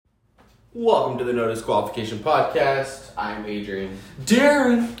Welcome to the No Disqualification Podcast. I'm Adrian.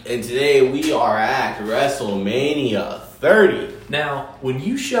 Darren! And today we are at Wrestlemania 30. Now, when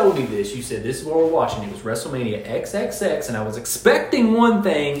you showed me this, you said this is what we're watching. It was WrestleMania XXX, and I was expecting one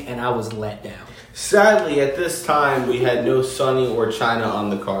thing, and I was let down. Sadly, at this time, we had no Sonny or Chyna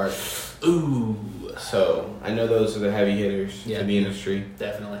on the card. Ooh. So, I know those are the heavy hitters for the industry.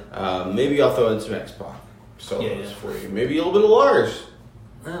 Definitely. Maybe I'll throw in some X-Pac solos for you. Maybe a little bit of Lars.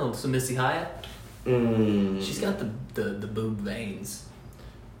 Oh, some Missy Hyatt? She's got the boob veins.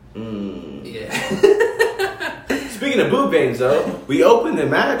 Yeah. Speaking of boob veins, though, we opened the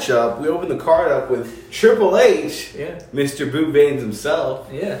match up. We opened the card up with Triple H, Mr. Boob Veins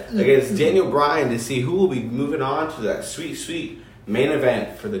himself, against Daniel Bryan to see who will be moving on to that sweet, sweet main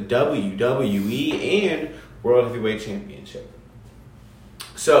event for the WWE and World Heavyweight Championship.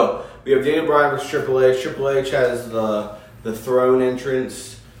 So we have Daniel Bryan versus Triple H. Triple H has the throne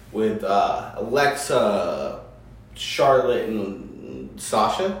entrance with Alexa, Charlotte, and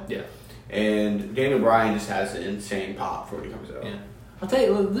Sasha. Yeah. And Daniel Bryan just has an insane pop before he comes out. Yeah. I'll tell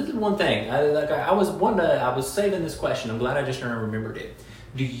you, this is one thing. I was saving this question. I'm glad I just remembered it.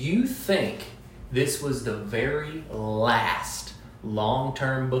 Do you think this was the very last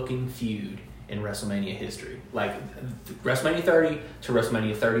long-term booking feud in WrestleMania history? Like WrestleMania 30 to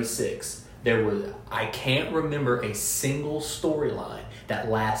WrestleMania 36, I can't remember a single storyline that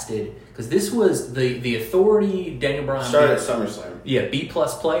lasted, because this was the Authority, Daniel Bryan started at SummerSlam. Yeah,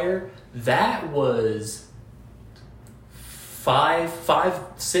 B-plus player. That was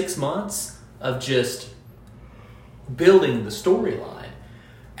 6 months of just building the storyline.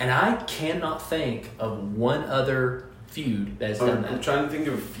 And I cannot think of one other feud that has done that. I'm trying to think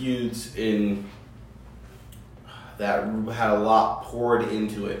of feuds that had a lot poured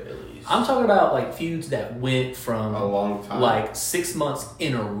into it, at least. I'm talking about like feuds that went from a long time, like 6 months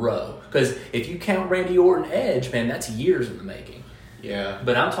in a row. Because if you count Randy Orton Edge, man, that's years in the making. Yeah.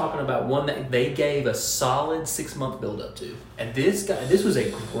 But I'm talking about one that they gave a solid 6 month build up to. And this was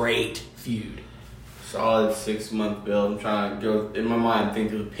a great feud. Solid 6 month build. I'm trying to go in my mind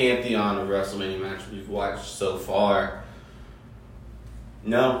think of the pantheon of WrestleMania matches we've watched so far.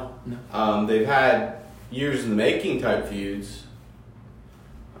 No. They've had years in the making type feuds.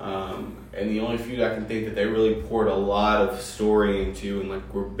 And the only feud I can think that they really poured a lot of story into and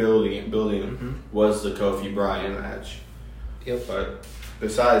like were building was the Kofi Bryan match. Yep. But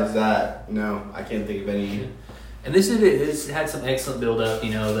besides that, no, I can't think of any. Yeah. And this had some excellent build up.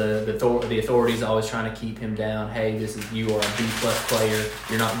 You know, the Authority's always trying to keep him down. Hey, you are a B-plus player.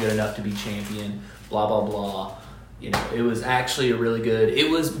 You're not good enough to be champion. Blah blah blah. You know, it was actually a really good. It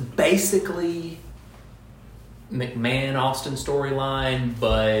was basically McMahon Austin storyline,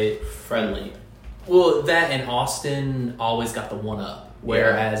 but friendly. Well, that and Austin always got the one up,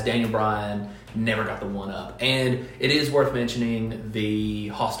 whereas Daniel Bryan never got the one up. And it is worth mentioning the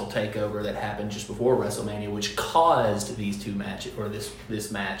hostile takeover that happened just before WrestleMania, which caused these two matches, or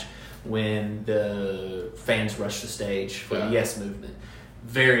this match, when the fans rushed the stage for the Yes Movement.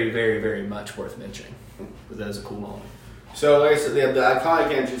 Very, very, very much worth mentioning, because that was a cool moment. So, like I said, they have the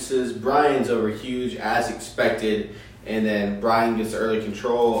iconic entrances. Bryan's over huge, as expected, and then Bryan gets the early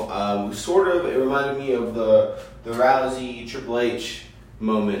control. It reminded me of the Rousey Triple H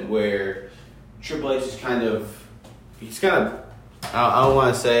moment where Triple H is kind of, I don't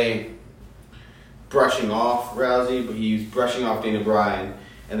want to say brushing off Rousey, but he's brushing off Daniel Bryan,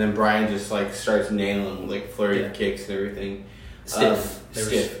 and then Bryan just like starts nailing him with like flurry of kicks and everything. Stiff.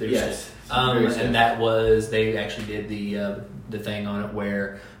 Yes. And that was, they actually did the thing on it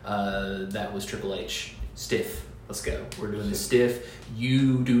where that was Triple H. Stiff. Let's go. We're doing the stiff.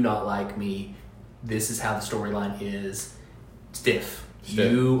 You do not like me. This is how the storyline is. Stiff.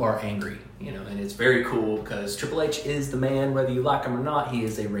 You are angry. You know, and it's very cool because Triple H is the man, whether you like him or not. He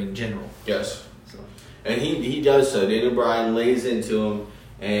is a ring general. Yes. So. And he does so. Daniel Bryan lays into him,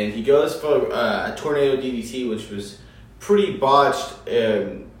 and he goes for a tornado DDT, which was pretty botched.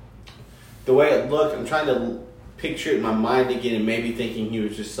 The way it looked, I'm trying to picture it in my mind again, and maybe thinking he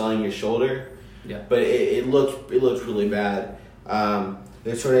was just selling his shoulder. Yeah. But it looked really bad.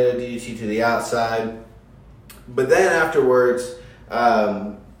 The tornado DDT to the outside, but then afterwards,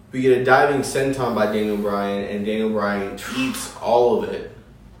 we get a diving senton by Daniel Bryan, and Daniel Bryan eats all of it.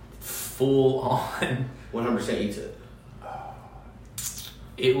 Full on. 100% eats it.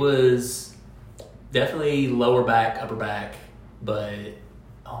 It was definitely lower back, upper back, but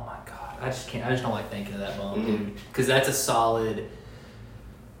oh my god, I just don't like thinking of that bump, dude. Because that's a solid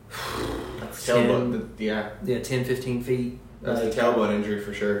 10, 15 feet. That's a tailbone injury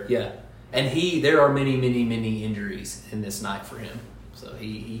for sure. Yeah. And there are many, many, many injuries in this night for him. So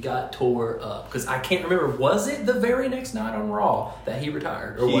he got tore up. Because I can't remember, was it the very next night on Raw that he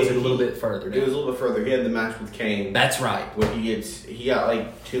retired? Or was it a little bit further down? It was a little bit further. He had the match with Kane. That's right. Where he got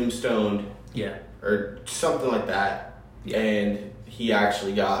like tombstoned. Yeah. Or something like that. Yeah. And he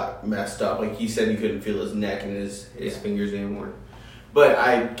actually got messed up. Like he said he couldn't feel his neck and his fingers anymore. But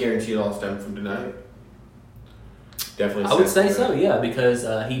I guarantee it all stemmed from tonight. Definitely. I would say so, yeah, because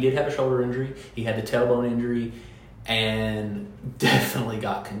he did have a shoulder injury. He had the tailbone injury. And definitely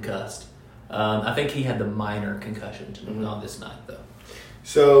got concussed. I think he had the minor concussion on this night, though.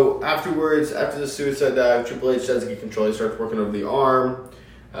 So afterwards, after the suicide dive, Triple H doesn't get control. He starts working over the arm.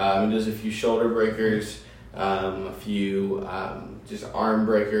 He does a few shoulder breakers, a few just arm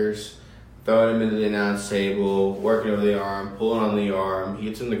breakers, throwing him into the announce table, working over the arm, pulling on the arm. He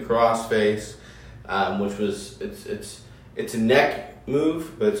gets in the crossface, which was it's a neck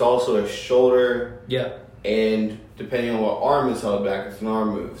move, but it's also a shoulder. Yeah. And depending on what arm is held back, it's an arm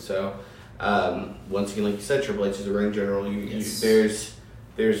move. So, once again, like you said, Triple H is a ring general.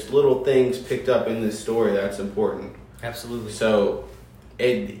 There's little things picked up in this story that's important. Absolutely. So,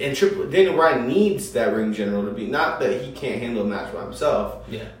 Daniel Bryan needs that ring general to be, not that he can't handle a match by himself.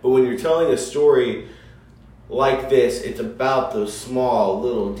 Yeah. But when you're telling a story like this, it's about those small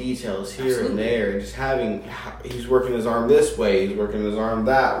little details here and there. And just he's working his arm this way, he's working his arm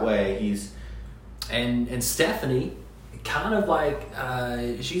that way. And Stephanie, kind of like,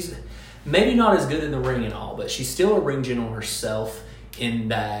 she's maybe not as good in the ring and all, but she's still a ring general herself in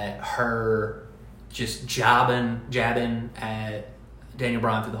that her just jabbing at Daniel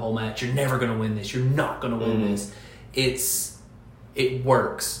Bryan through the whole match. You're never going to win this. You're not going to win this. It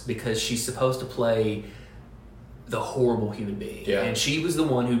works because she's supposed to play the horrible human being. Yeah. And she was the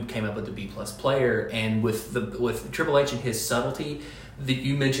one who came up with the B-plus player. And with Triple H and his subtlety,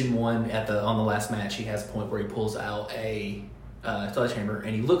 you mentioned one on the last match. He has a point where he pulls out a sledgehammer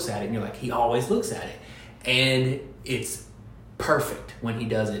and he looks at it, and you're like, he always looks at it, and it's perfect when he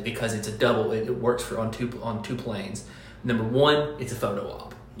does it because it's a double. It works on two planes. Number one, it's a photo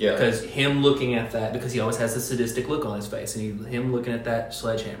op. Yeah. Because him looking at that, because he always has the sadistic look on his face, and him looking at that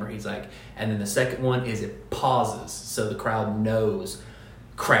sledgehammer, he's like, and then the second one is it pauses so the crowd knows,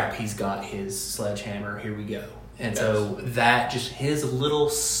 crap, he's got his sledgehammer. Here we go. And so that just his little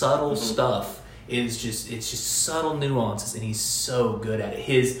subtle stuff it's just subtle nuances, and he's so good at it.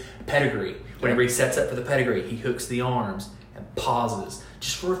 His pedigree, whenever he sets up for the pedigree, he hooks the arms and pauses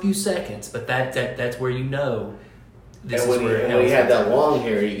just for a few seconds, but that's where you know this and is where when he had that long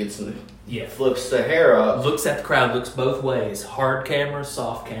hair, he gets flips the hair up, looks at the crowd, looks both ways, hard camera,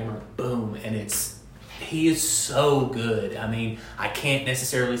 soft camera, boom, and he is so good. I mean, I can't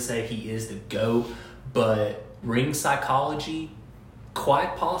necessarily say he is the GOAT, but ring psychology,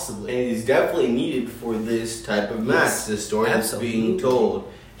 quite possibly. And he's definitely needed for this type of match, this story that's being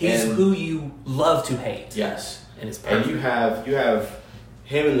told. He's who you love to hate. Yes. And it's perfect. And you have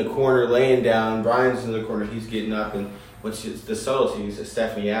him in the corner laying down, Bryan's in the corner, he's getting up, and what's the subtleties that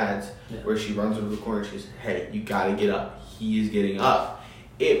Stephanie adds, where she runs over the corner and she's, hey, you gotta get up. He is getting up.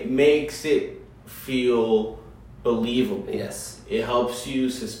 It makes it feel believable. Yes. It helps you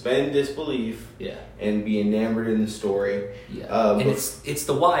suspend disbelief and be enamored in the story. Yeah. And it's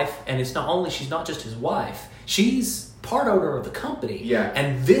the wife, and it's not only, she's not just his wife, she's part owner of the company. Yeah.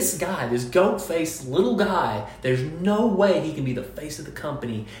 And this guy, this goat-faced little guy, there's no way he can be the face of the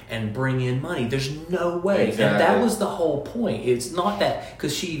company and bring in money. There's no way. Exactly. And that was the whole point. It's not that,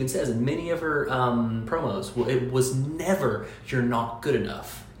 because she even says in many of her promos, it was never, you're not good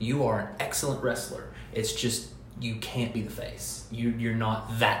enough. You are an excellent wrestler. It's just, you can't be the face. You're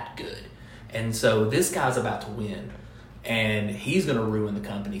not that good. And so this guy's about to win, and he's going to ruin the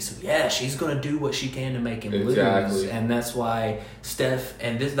company. So yeah, she's going to do what she can to make him lose. And that's why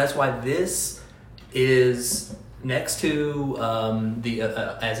that's why this is next to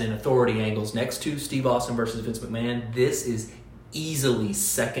as in authority angles, next to Steve Austin versus Vince McMahon. This is easily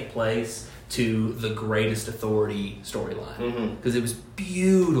second place to the greatest authority storyline, because it was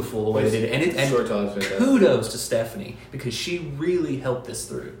beautiful the way they did it, and kudos to Stephanie, because she really helped this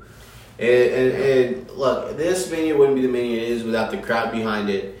through. And look, this Mania wouldn't be the Mania it is without the crowd behind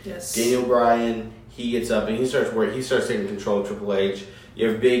it. Yes. Daniel Bryan, he gets up and he starts taking control of Triple H. You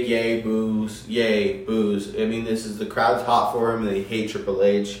have big yay boos. I mean, the crowd's hot for him, and they hate Triple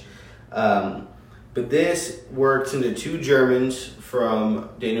H. But this works into two Germans from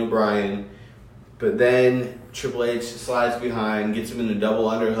Daniel Bryan. But then Triple H slides behind, gets him in a double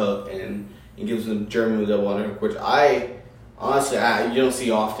underhook, and gives him German with a double underhook, which honestly, you don't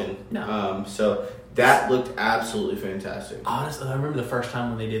see often. No. So That looked absolutely fantastic. Honestly, I remember the first time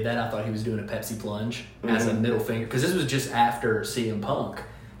when they did that, I thought he was doing a Pepsi plunge as a middle finger. Because this was just after CM Punk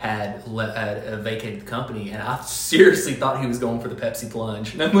had vacated the company, and I seriously thought he was going for the Pepsi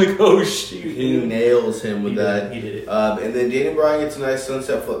plunge. And I'm like, oh, shoot. He nails him with that. He did it. And then Daniel Bryan gets a nice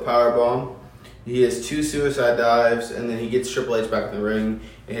sunset flip powerbomb. He has 2 suicide dives, and then he gets Triple H back in the ring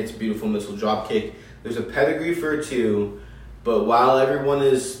and hits a beautiful missile drop kick. There's a pedigree for a 2, but while everyone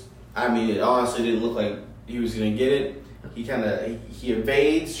is, I mean, it honestly didn't look like he was going to get it. He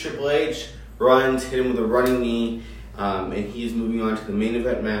evades Triple H, runs, hit him with a running knee, and he is moving on to the main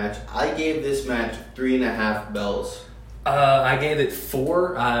event match. I gave this match 3.5 bells. I gave it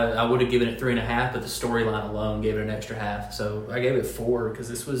 4. I would have given it 3.5, but the storyline alone gave it an extra half. So I gave it 4 because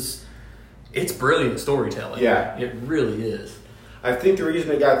it's brilliant storytelling. Yeah. It really is. I think the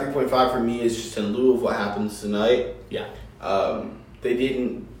reason it got 3.5 for me is just in lieu of what happens tonight. Yeah. They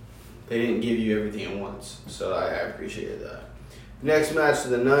didn't give you everything at once, so I appreciated that. Next match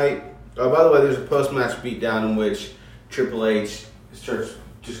of the night. By the way, there's a post-match beatdown in which Triple H starts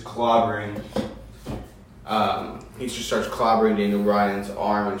just clobbering. He just starts clobbering Daniel Bryan's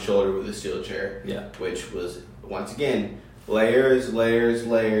arm and shoulder with a steel chair. Yeah. Which was, once again, layers.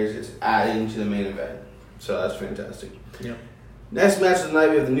 It's adding to the main event. So that's fantastic. Yeah. Next match of the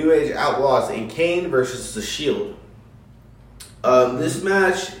night, we have the New Age Outlaws and Kane versus The Shield. This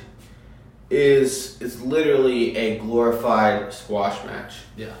match is literally a glorified squash match.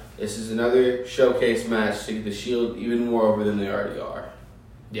 Yeah. This is another showcase match to get The Shield even more over than they already are.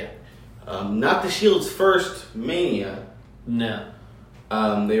 Yeah. Not The Shield's first Mania. No.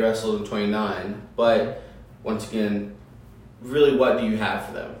 They wrestled in 29, but once again, really, what do you have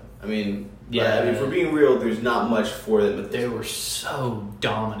for them? I mean, if we're being real, there's not much for them. They were so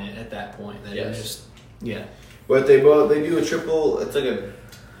dominant at that point that it was just, yeah. But they do a triple. It's like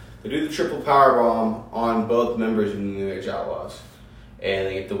they do the triple powerbomb on both members of the New Age Outlaws, and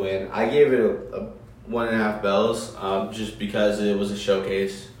they get the win. I gave it a 1.5 bells, just because it was a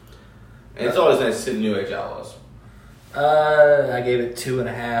showcase, and it's always nice to see the New Age Outlaws. I gave it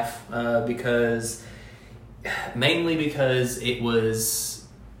 2.5 mainly because it was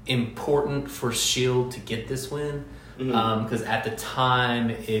important for Shield to get this win. Because at the time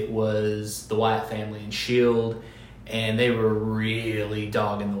it was the Wyatt family and Shield, and they were really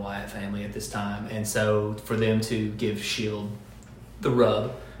dogging the Wyatt family at this time, and so for them to give Shield the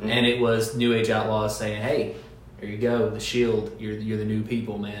rub, and it was New Age Outlaws saying, "Hey, here you go, the Shield. You're the new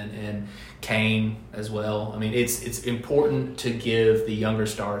people, man." And Kane as well. I mean, it's important to give the younger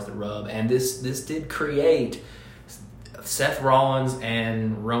stars the rub, and this did create Seth Rollins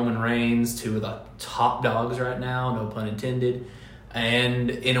and Roman Reigns, 2 of the top dogs right now, no pun intended, and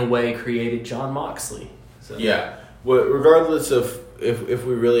in a way created Jon Moxley. So. Yeah. Well, regardless of if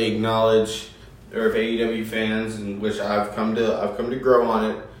we really acknowledge, or if AEW fans, in which I've come to grow on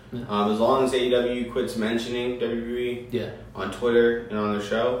it, as long as AEW quits mentioning WWE on Twitter and on their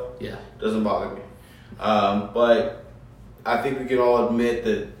show, doesn't bother me. But I think we can all admit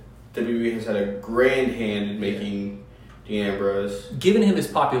that WWE has had a grand hand in making Dean Ambrose. Given him his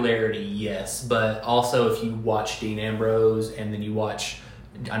popularity, yes, but also if you watch Dean Ambrose and then you watch,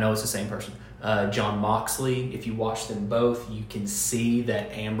 I know it's the same person, Jon Moxley, if you watch them both, you can see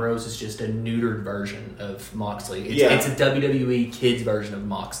that Ambrose is just a neutered version of Moxley. It's a WWE kids version of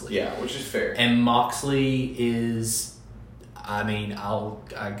Moxley. Yeah, which is fair. And Moxley is, I mean, I'll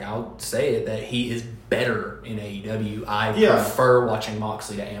say it, that he is better in AEW. I prefer watching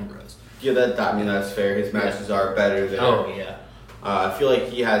Moxley to Ambrose. Yeah, that's fair. His matches are better there. Oh, yeah. I feel like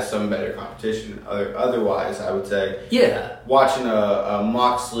he has some better competition. Otherwise, I would say, watching a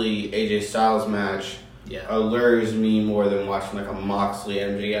Moxley AJ Styles match allures me more than watching like a Moxley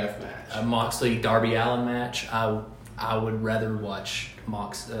MJF match. A Moxley Darby Allin match, I would rather watch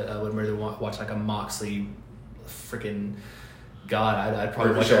watch like a Moxley freaking. God, I'd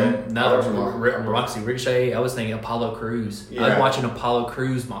probably watch Moxley Ricochet. I was thinking Apollo Crews. Yeah. I'd watch an Apollo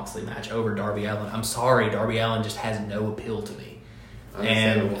Crews Moxley match over Darby Allin. I'm sorry, Darby Allin just has no appeal to me.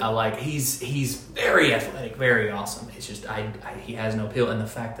 And he's very athletic, very awesome. It's just he has no appeal, and the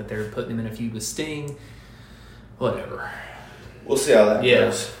fact that they're putting him in a feud with Sting, whatever. We'll see how that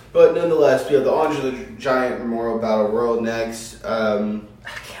goes. But nonetheless, we have the Andre the Giant Memorial Battle Royal next. I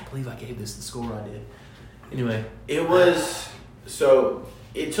can't believe I gave this the score I did. Anyway, it was. So,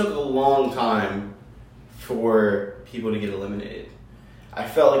 it took a long time for people to get eliminated. I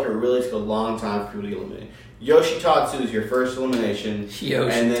felt like it really took a long time for people to get eliminated. Yoshitatsu is your first elimination,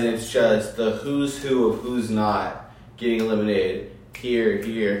 and then it's just the who's who of who's not getting eliminated. Here.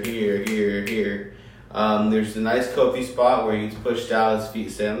 There's the nice Kofi spot where he gets pushed out, his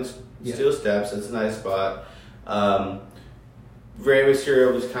feet stems. Steel steps. That's a nice spot. Rey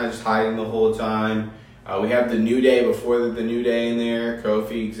Mysterio was kind of just hiding the whole time. We have the New Day before the New Day in there.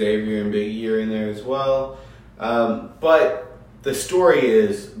 Kofi, Xavier, and Big E are in there as well. But the story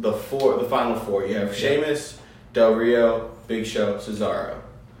is the final four. You have Sheamus, Del Rio, Big Show, Cesaro.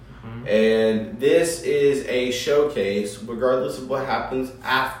 Mm-hmm. And this is a showcase, regardless of what happens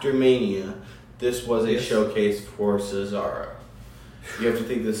after Mania. This was a showcase for Cesaro. You have to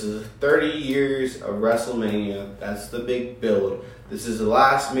think this is 30 years of WrestleMania. That's the big build. This is the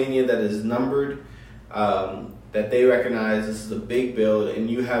last Mania that is numbered, that they recognize. This is a big build. And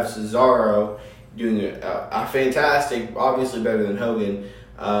you have Cesaro doing a fantastic, obviously better than Hogan,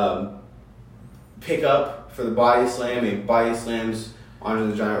 pick up for the body slam, and body slams onto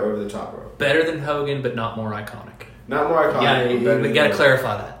the Giant over the top rope. Better than Hogan, but not more iconic. Not more iconic. Yeah, we got to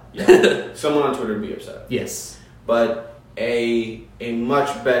clarify that. Yeah. Someone on Twitter would be upset. Yes. But a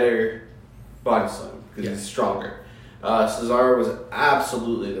much better body slam because it's stronger. Cesaro was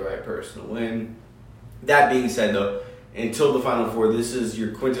absolutely the right person to win. That being said, though, until the Final Four, this is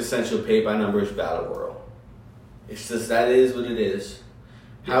your quintessential pay-by-numbers battle royal. It's just, that is what it is.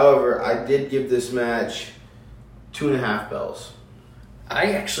 However, I did give this match 2.5 bells.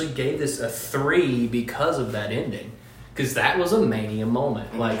 I actually gave this a 3 because of that ending. Because that was a Mania moment.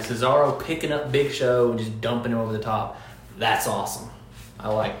 Mm-hmm. Like Cesaro picking up Big Show and just dumping him over the top. That's awesome. I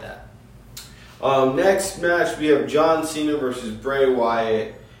like that. Next match, we have John Cena versus Bray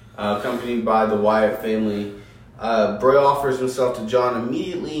Wyatt, accompanied by the Wyatt family. Bray offers himself to John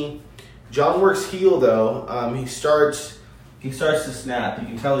immediately. John works heel, though. He starts to snap. You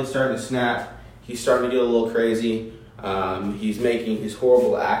can tell he's starting to snap. He's starting to get a little crazy. He's making his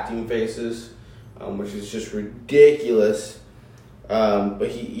horrible acting faces, which is just ridiculous. But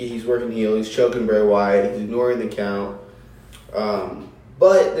he's working heel. He's choking Bray Wyatt. He's ignoring the count.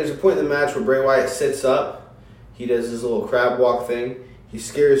 But there's a point in the match where Bray Wyatt sits up. He does his little crab walk thing. He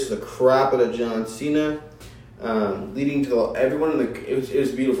scares the crap out of John Cena, leading to everyone in the. It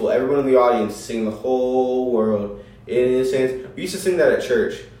was beautiful. Everyone in the audience singing the whole world in his hands. We used to sing that at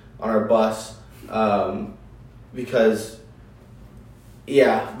church on our bus, because,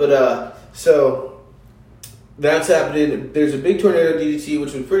 yeah. But so that's happening. There's a big tornado DDT,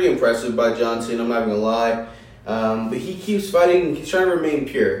 which was pretty impressive by John Cena. I'm not gonna lie. But he keeps fighting. He's trying to remain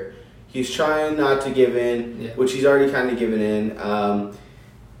pure. He's trying not to give in, which he's already kind of given in.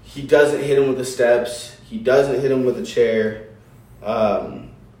 He doesn't hit him with the steps. He doesn't hit him with the chair.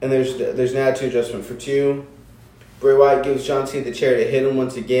 And there's an attitude adjustment for 2. Bray Wyatt gives John Cena the chair to hit him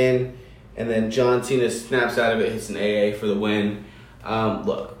once again, and then John Cena snaps out of it, hits an AA for the win.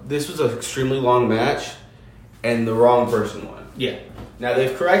 Look, this was an extremely long match, and the wrong person won. Yeah. Now,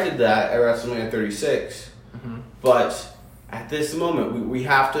 they've corrected that at WrestleMania 36. Mm-hmm. But at this moment, we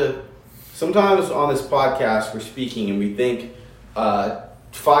have to. Sometimes on this podcast, we're speaking and we think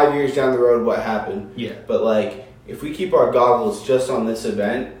 5 years down the road what happened. Yeah. But like, if we keep our goggles just on this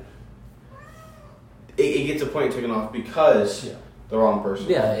event, it gets a point taken off because the wrong person.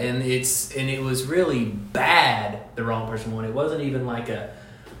 Yeah, and it was really bad. The wrong person won. It wasn't even like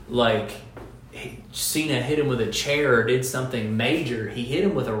Cena hit him with a chair or did something major. He hit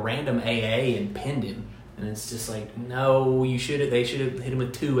him with a random AA and pinned him. And it's just like, no, they should have hit him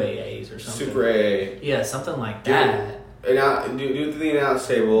with 2 AAs or something. Super AA. Yeah, something like that. Do it to the announce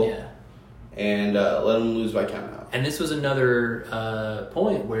table. Yeah. And let him lose by count out. And this was another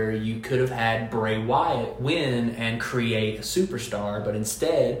point where you could have had Bray Wyatt win and create a superstar, but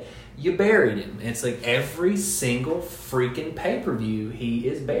instead you buried him. It's like every single freaking pay-per-view he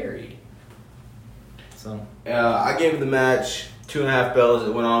is buried. So I gave the match 2.5 bells.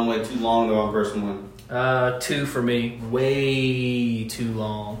 It went on way too long. The wrong person won. 2 for me. Way too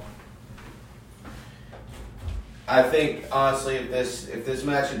long. I think honestly, if this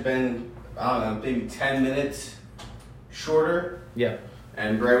match had been, I don't know, maybe 10 minutes shorter,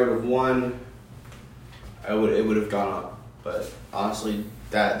 and Bray would have won, it would have gone up. But honestly,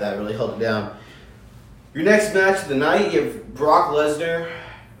 that really held it down. Your next match of the night, you have Brock Lesnar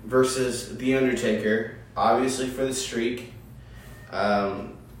versus The Undertaker, obviously for the streak.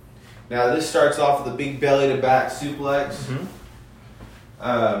 Now this starts off with a big belly to back suplex.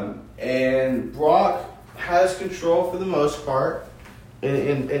 Mm-hmm. And Brock has control for the most part,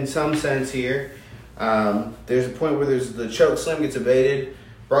 in some sense here. There's a point where the choke slam gets evaded.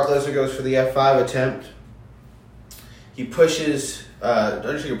 Brock Lesnar goes for the F5 attempt. He pushes,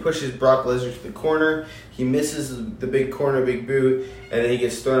 Undertaker pushes Brock Lesnar to the corner. He misses the big corner, big boot, and then he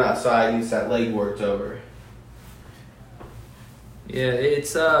gets thrown outside and gets that leg worked over. Yeah,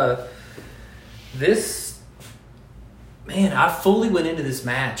 it's, this Man, I fully went into this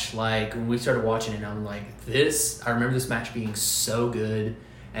match, like, when we started watching it, I'm like, I remember this match being so good,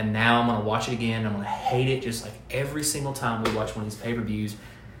 and now I'm going to watch it again, I'm going to hate it just like every single time we watch one of these pay-per-views.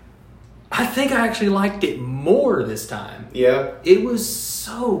 I think I actually liked it more this time. Yeah. It was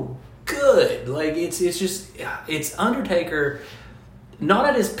so good. Like, it's Undertaker, not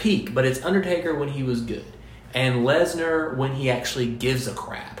at his peak, but it's Undertaker when he was good, and Lesnar when he actually gives a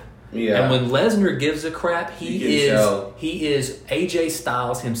crap. Yeah. And when Lesnar gives a crap, he is AJ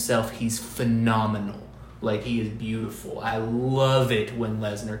Styles himself. He's phenomenal. Like, he is beautiful. I love it when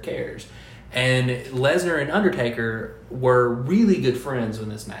Lesnar cares. And Lesnar and Undertaker were really good friends when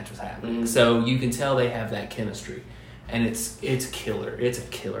this match was happening. Mm-hmm. So you can tell they have that chemistry. And it's killer. It's a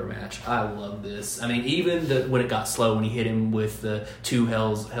killer match. I love this. I mean, even when it got slow, when he hit him with the two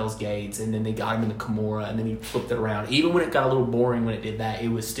Hell's Gates, and then they got him in the Kimura, and then he flipped it around. Even when it got a little boring when it did that, it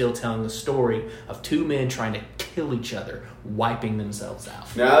was still telling the story of two men trying to kill each other, wiping themselves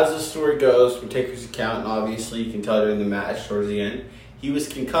out. Now, as the story goes, from Taker's account, and obviously you can tell during the match towards the end, he was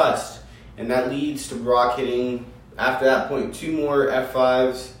concussed, and that leads to Brock hitting, after that point, 2 more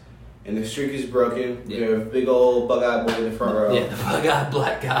F5s. And the streak is broken. Yeah. You have big old bug-eyed boy in the front row. Yeah, the bug-eyed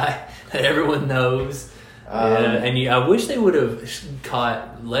black guy that everyone knows. And I wish they would have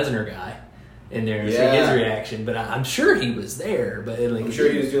caught Lesnar guy in there to see his reaction. But I'm sure he was there. But I'm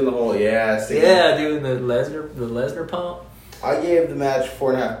sure he was doing the whole doing the Lesnar pump. I gave the match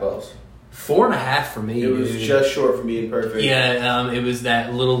 4.5 bows. 4.5 for me. It was just short from being perfect. Yeah, it was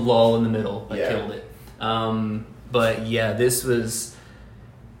that little lull in the middle that killed it. But yeah, this was.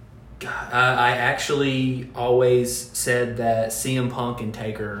 I actually always said that CM Punk and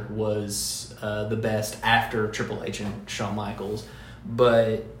Taker was the best after Triple H and Shawn Michaels,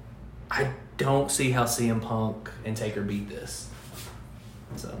 but I don't see how CM Punk and Taker beat this.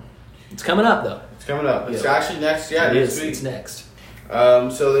 So it's coming up, though. It's coming up. It's actually next. Yeah, next week. It's next.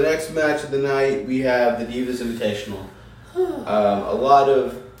 So the next match of the night, we have the Divas Invitational. A lot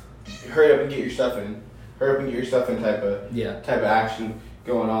of hurry up and get your stuff in. Hurry up and get your stuff in type of action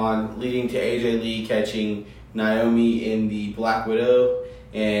going on, leading to AJ Lee catching Naomi in the Black Widow,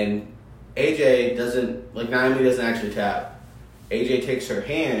 and Naomi doesn't actually tap. AJ takes her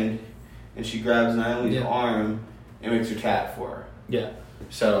hand and she grabs Naomi's arm and makes her tap for her. Yeah.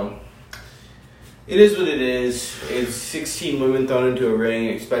 So it is what it is. It's 16 women thrown into a ring,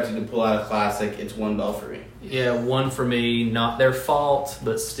 expected to pull out a classic. It's 1 bell for me. Yeah, 1 for me. Not their fault,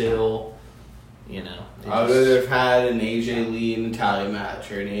 but still, I would have had an AJ Lee and Natalia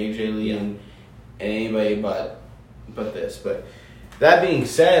match, or an AJ Lee and anybody but this. But that being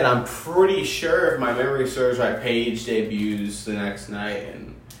said, I'm pretty sure, if my memory serves right, Paige debuts the next night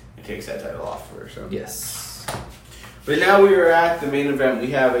and takes that title off for her. So. Yes. But now we are at the main event.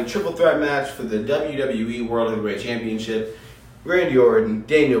 We have a triple threat match for the WWE World Heavyweight Championship. Randy Orton,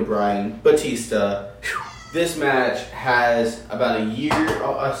 Daniel Bryan, Batista. This match has about a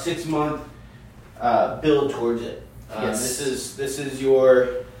 6-month build towards it. Yes. This is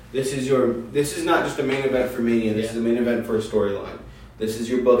not just a main event for Mania. This is a main event for a storyline. This is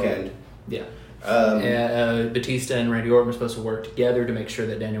your bookend. Yeah. Batista and Randy Orton were supposed to work together to make sure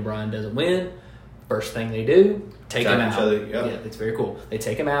that Daniel Bryan doesn't win. First thing they do, take him out. Yeah, it's very cool. They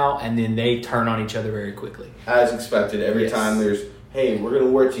take him out, and then they turn on each other very quickly. As expected. Every time there's, hey, we're going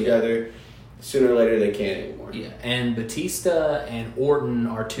to work together. Sooner or later, they can't anymore. Yeah, and Batista and Orton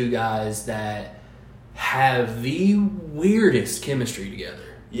are 2 guys that have the weirdest chemistry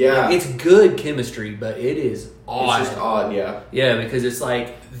together. Yeah. Like, it's good chemistry, but it is odd. It's just odd, yeah. Yeah, because it's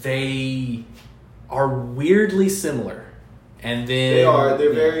like they are weirdly similar. And then they are.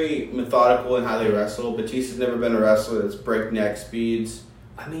 They're very methodical in how they wrestle. Batista's never been a wrestler that's breakneck speeds.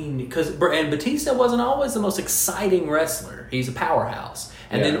 I mean, and Batista wasn't always the most exciting wrestler. He's a powerhouse.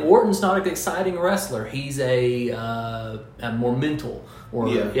 And then Orton's not an exciting wrestler. He's a more mental.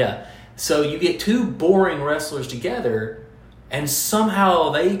 So you get 2 boring wrestlers together, and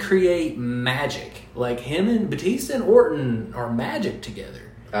somehow they create magic. Like him and Batista and Orton are magic together.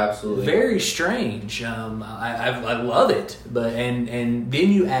 Absolutely. Very strange. I love it. But and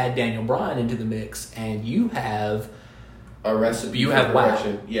then you add Daniel Bryan into the mix, and you have a recipe. You have wow.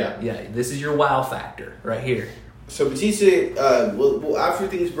 Yeah. This is your wow factor right here. So Batista, after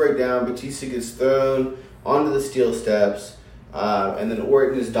things break down, Batista gets thrown onto the steel steps, and then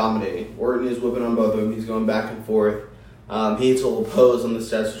Orton is dominating. Orton is whipping on both of them. He's going back and forth. He hits a little pose on the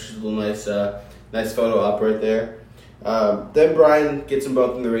steps, which is a little nice photo op right there. Then Bryan gets them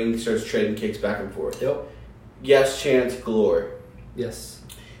both in the ring, starts trading kicks back and forth. Yep. Yes chants galore. Yes.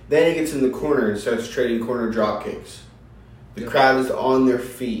 Then he gets in the corner and starts trading corner drop kicks. The crowd is on their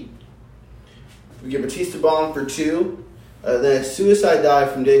feet. We get Batista bomb for 2. Then a suicide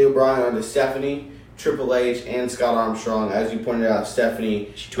dive from Daniel Bryan onto Stephanie, Triple H, and Scott Armstrong. As you pointed out,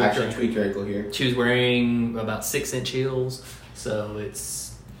 Stephanie actually tweaked her ankle here. She was wearing about 6-inch heels, so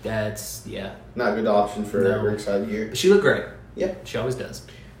that's not a good option for ringside gear. But she looked great. Yeah, she always does.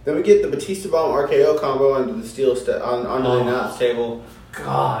 Then we get the Batista Bomb RKO combo onto the steel onto the announce table.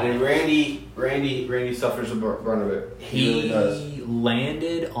 God, and Randy suffers the brunt of it. He really does.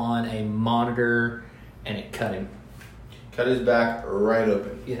 Landed on a monitor, and it cut him. Cut his back right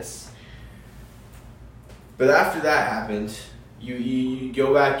open. Yes. But after that happens, you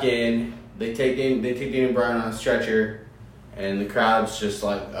go back in. They take Daniel Bryan on a stretcher, and the crowd's just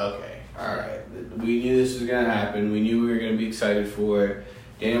like, okay, all right. We knew this was gonna happen. We knew we were gonna be excited for it.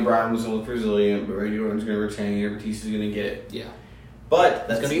 Daniel Bryan was gonna look resilient, but Randy Orton's gonna retain. And Batista's gonna get it. Yeah. But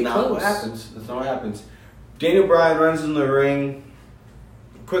that's not what happens. That's not what happens. Daniel Bryan runs in the ring.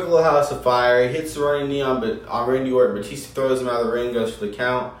 Quick little house of fire. He hits the running knee on Randy Orton. Batista throws him out of the ring, goes for the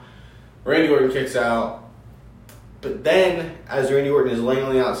count. Randy Orton kicks out. But then, as Randy Orton is laying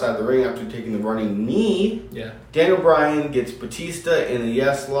on the outside of the ring after taking the running knee, Daniel Bryan gets Batista in the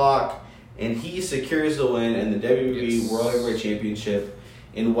yes lock, and he secures the win in the WWE World Heavyweight Championship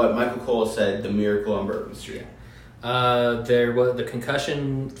in what Michael Cole said, the Miracle on Bourbon Street. There was the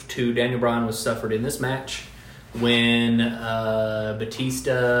concussion to Daniel Bryan was suffered in this match when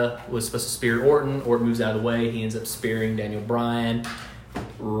Batista was supposed to spear Orton. Orton moves out of the way. He ends up spearing Daniel Bryan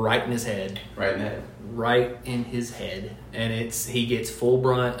right in his head. Right in the head. Right in his head. And he gets full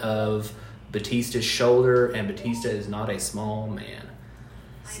brunt of Batista's shoulder, and Batista is not a small man.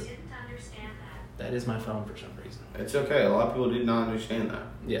 I didn't understand that. That is my phone for some reason. It's okay. A lot of people did not understand that.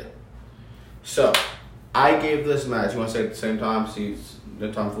 Yeah. So, I gave this match, you want to say it at the same time, see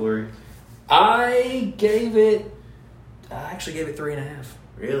no tomfoolery? I actually gave it 3.5.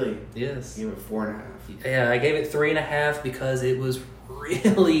 Really? Yes. You gave it 4.5. Yeah, I gave it 3.5 because it was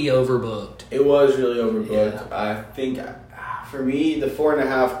really overbooked. It was really overbooked. Yeah. I think, for me, the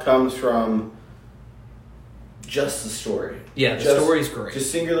 4.5 comes from just the story. Yeah, the story's great.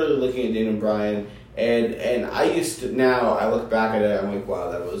 Just singularly looking at Daniel Bryan. And I look back at it, I'm like,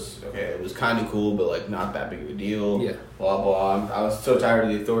 wow, that was, okay, it was kind of cool, but, like, not that big of a deal. Yeah. Blah, blah. I was so tired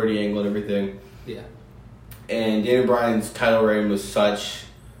of the authority angle and everything. Yeah. And Daniel Bryan's title reign was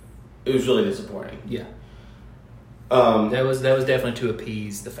it was really disappointing. Yeah. That was definitely to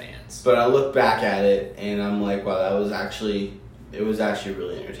appease the fans. But I look back at it, and I'm like, wow, it was actually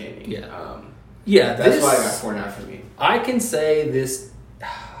really entertaining. Yeah. That's why I got 4.5 for me. I can say this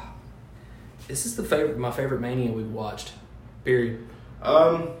is my favorite Mania we've watched. Period.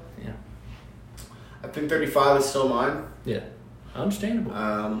 Yeah. I think 35 is still mine. Yeah. Understandable.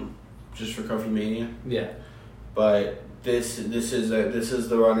 Just for Kofi Mania. Yeah. But this is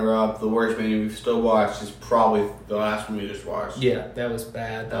the runner up. The worst Mania we've still watched is probably the last one we just watched. Yeah, that was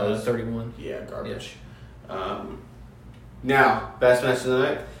bad. That was 31. Yeah, garbage. Yeah. Now, best match of the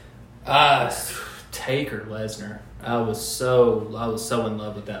night? Taker Lesnar. I was so in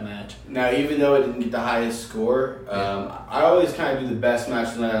love with that match. Now, even though it didn't get the highest score, I always kind of do the best match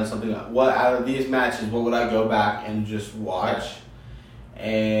of the night on something. What out of these matches, what would I go back and just watch?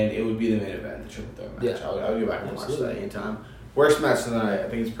 And it would be the main event, the triple threat match. Yeah. I would go back and watch that anytime. Worst match of the night, I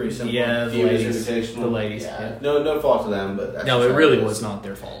think it's pretty simple. Yeah, the ladies. The ladies. Yeah. No fault to them, but that's no, it really was not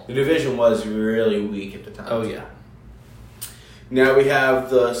their fault. The division was really weak at the time. Oh yeah. Now we have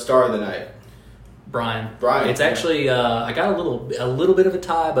the star of the night. Brian. It's yeah. actually I got a little bit of a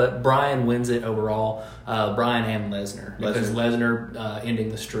tie, but Brian wins it overall. Brian and Lesnar, because Lesnar ending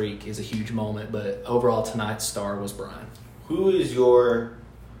the streak is a huge moment. But overall, tonight's star was Brian. Who is your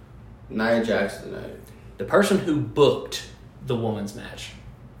Nia Jax of the night? The person who booked the women's match.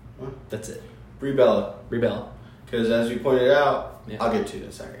 Huh? That's it. Brie Bella. Because as we pointed out, I'll get to it in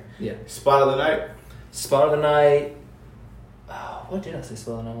a second. Yeah. Spot of the night. Spot of the night. What did I say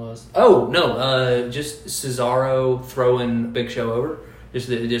spot of the night was? Oh, no. Just Cesaro throwing Big Show over. Just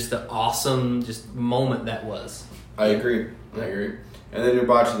the awesome moment that was. I agree. And then your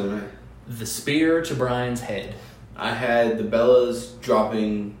botch of the night. The spear to Brian's head. I had the Bellas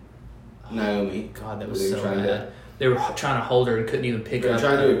dropping Naomi. God, that was so bad. They were trying to hold her and couldn't even pick up. They were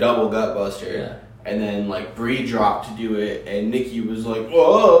trying to do a double gut buster. Yeah. And then, like, Brie dropped to do it, and Nikki was like,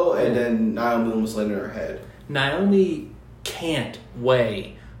 whoa! And then Naomi almost landed on her head. Naomi can't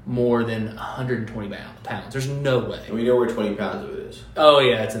weigh more than 120 pounds. There's no way. And we know where 20 pounds of it is. Oh,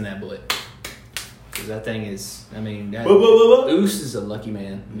 yeah, it's in that bullet. Because that thing is, Oos is a lucky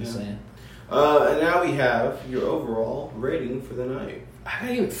man, I'm just saying. And now we have your overall rating for the night. I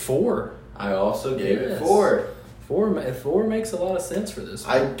gave it 4. I also gave it 4. Four makes a lot of sense for this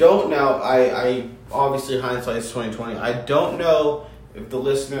one. I don't know. I obviously hindsight's 2020. I don't know if the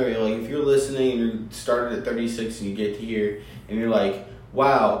listener, like, if you're listening and you started at 36 and you get to here and you're like,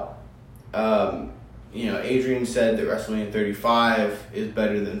 wow, Adrian said that WrestleMania 35 is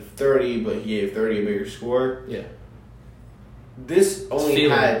better than 30, but he gave 30 a bigger score. Yeah. This only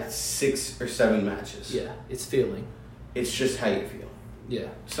had 6 or 7 matches. Yeah, it's feeling. It's just how you feel. Yeah.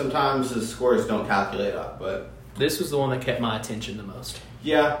 Sometimes the scores don't calculate up, but... This was the one that kept my attention the most.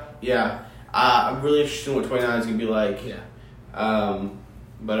 Yeah. I'm really interested in what 29 is going to be like. Yeah.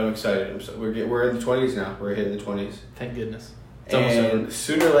 But I'm excited. We're in the 20s now. We're hitting the 20s. Thank goodness. It's and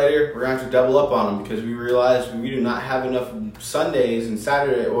sooner or later, we're going to have to double up on them because we realize we do not have enough Sundays and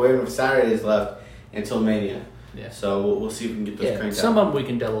Saturday, or even Saturdays left until Mania. Yeah. So we'll see if we can get those cranked out. Some of them we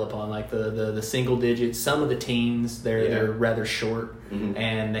can double up on, like the single digits. Some of the teams, they're rather short,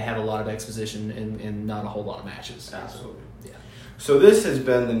 and they have a lot of exposition and not a whole lot of matches. Absolutely. Yeah. So this has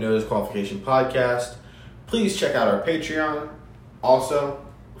been the No Disqualification Podcast. Please check out our Patreon. Also,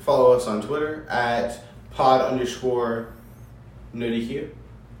 follow us on Twitter at pod_NoDQ.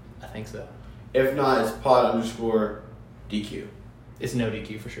 I think so. If not, it's pod_DQ. It's no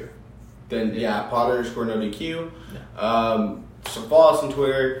DQ for sure. Then, pod_NoDQ. Yeah. So follow us on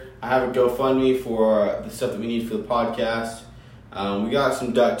Twitter. I have a GoFundMe for the stuff that we need for the podcast. We got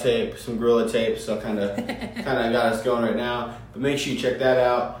some duct tape, some Gorilla Tape, so kind of got us going right now. But make sure you check that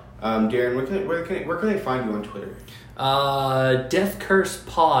out. Darren, where can they find you on Twitter? Death Curse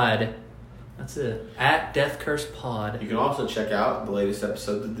Pod. That's it. At Death Curse Pod. You can also check out the latest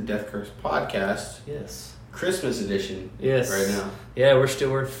episode of the Death Curse Podcast. Yes. Christmas edition. Yes. Right now. Yeah,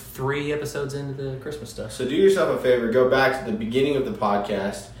 we're 3 episodes into the Christmas stuff. So do yourself a favor, go back to the beginning of the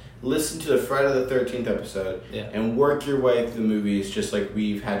podcast, listen to the Friday the 13th episode, and work your way through the movies just like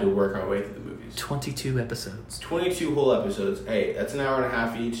we've had to work our way through the movies. 22 episodes. 22 whole episodes. Hey, that's an hour and a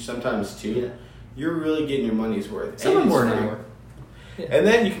half each, sometimes 2. Yeah. You're really getting your money's worth. Some of them were an hour. Yeah. And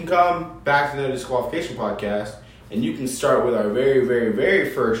then you can come back to the No Disqualification Podcast, and you can start with our very, very, very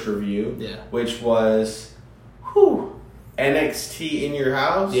first review, which was NXT in your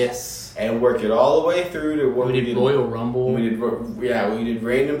house. Yes. And work it all the way through to what we did Royal Rumble. We did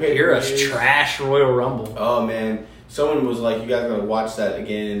random pay-per-views. You're a trash Royal Rumble. Oh man, someone was like, "You guys gotta watch that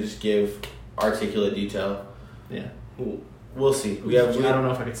again and just give articulate detail." Yeah. We'll see. I don't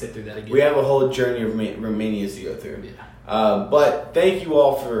know if I could sit through that again. We have a whole journey of Romanias to go through. Yeah. But thank you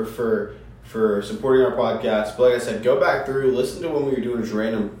all for supporting our podcast. But like I said, go back through, listen to when we were doing just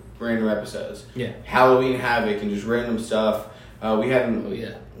random episodes. Yeah. Halloween Havoc and just random stuff. We had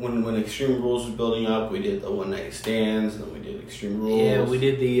when Extreme Rules was building up, we did the one night stands, and then we did Extreme Rules. Yeah, we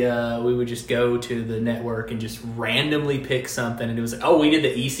did we would just go to the network and just randomly pick something, and it was like, we did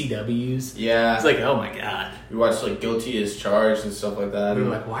the ECWs. Yeah. It's like, oh my god. We watched like Guilty as Charged and stuff like that. We were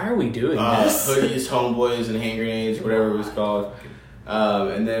like, why are we doing this? Hoodies, Homeboys, and Hand Grenades, or whatever it was called.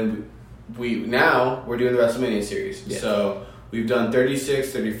 And then we're doing the WrestleMania series. Yeah. So we've done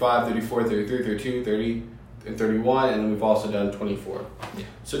 36, 35, 34, 33, 32, 30, and 31, and then we've also done 24. Yeah.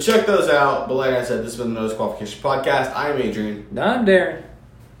 So check those out. But like I said, this has been the No Disqualification Podcast. I'm Adrian. I'm Darren.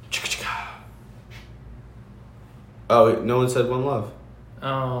 Oh, no one said one love.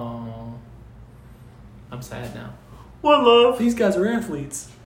 Oh. I'm sad now. One love. These guys are athletes.